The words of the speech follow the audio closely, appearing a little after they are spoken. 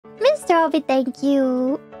Strawberry, thank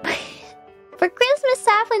you. For Christmas,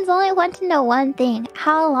 saplings only want to know one thing: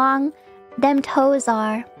 how long them toes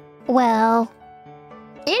are. Well,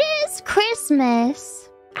 it is Christmas.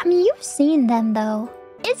 I mean, you've seen them though.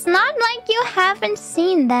 It's not like you haven't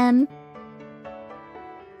seen them.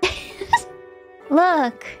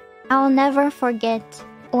 Look, I'll never forget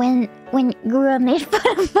when Gura made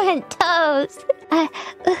fun of my toes.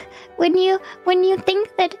 When you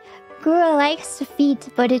think that Gura likes feet,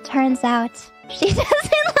 but it turns out she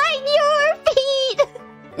doesn't like your feet.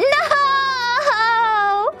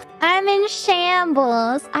 No! I'm in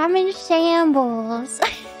shambles. I'm in shambles.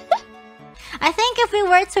 I think if we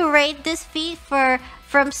were to rate this feet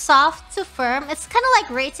from soft to firm, it's kind of like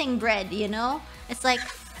rating bread, you know? It's like,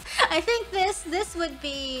 I think this would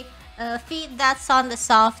be feet that's on the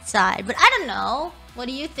soft side, but I don't know. What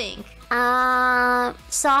do you think?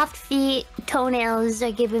 Soft feet, toenails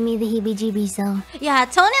are giving me the heebie-jeebies though. Yeah,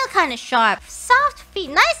 toenail kind of sharp. Soft feet,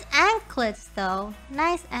 nice anklets though.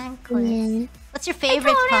 Nice anklets. Yeah. What's your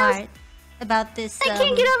favorite part about this? I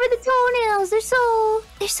can't get over the toenails.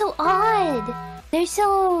 They're so odd. They're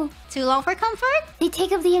so... Too long for comfort? They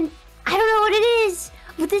take up the... I don't know what it is,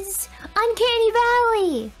 but this uncanny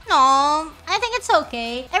valley. No, I think it's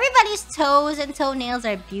okay. Everybody's toes and toenails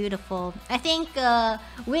are beautiful. I think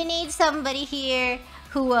we need somebody here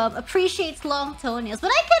who appreciates long toenails.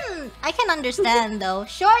 But I can understand though.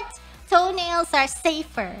 Short toenails are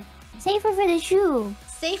safer. Safer for the shoe.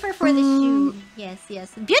 Safer for the shoe. Yes,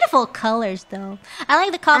 yes. Beautiful colors though. I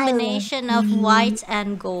like the combination of white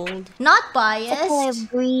and gold. Not biased. It's a color of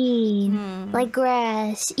green. Like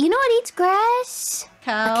grass. You know what eats grass?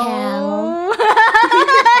 Cow. A cow.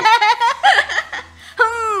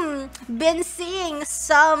 Been seeing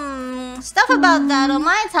some stuff about that on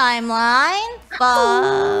my timeline.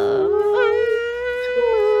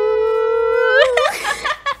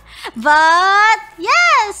 But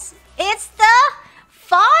yes, it's the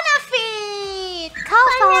Fauna feet.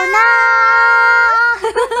 Fauna.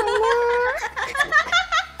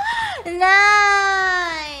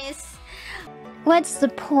 Nice. What's the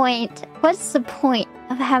point? What's the point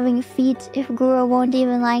of having feet if Gura won't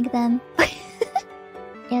even like them?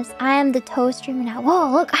 Yes, I am the toe streamer now. Whoa,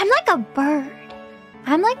 look, I'm like a bird.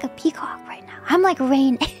 I'm like a peacock right now. I'm like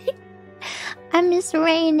Reine. I'm Miss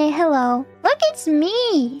Reine. Hello. Look, it's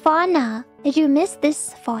me, Fauna. Did you miss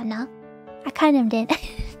this, Fauna? I kind of did.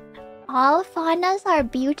 All faunas are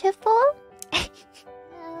beautiful.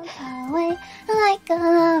 Away like a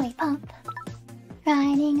lollipop,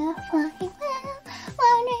 riding a flying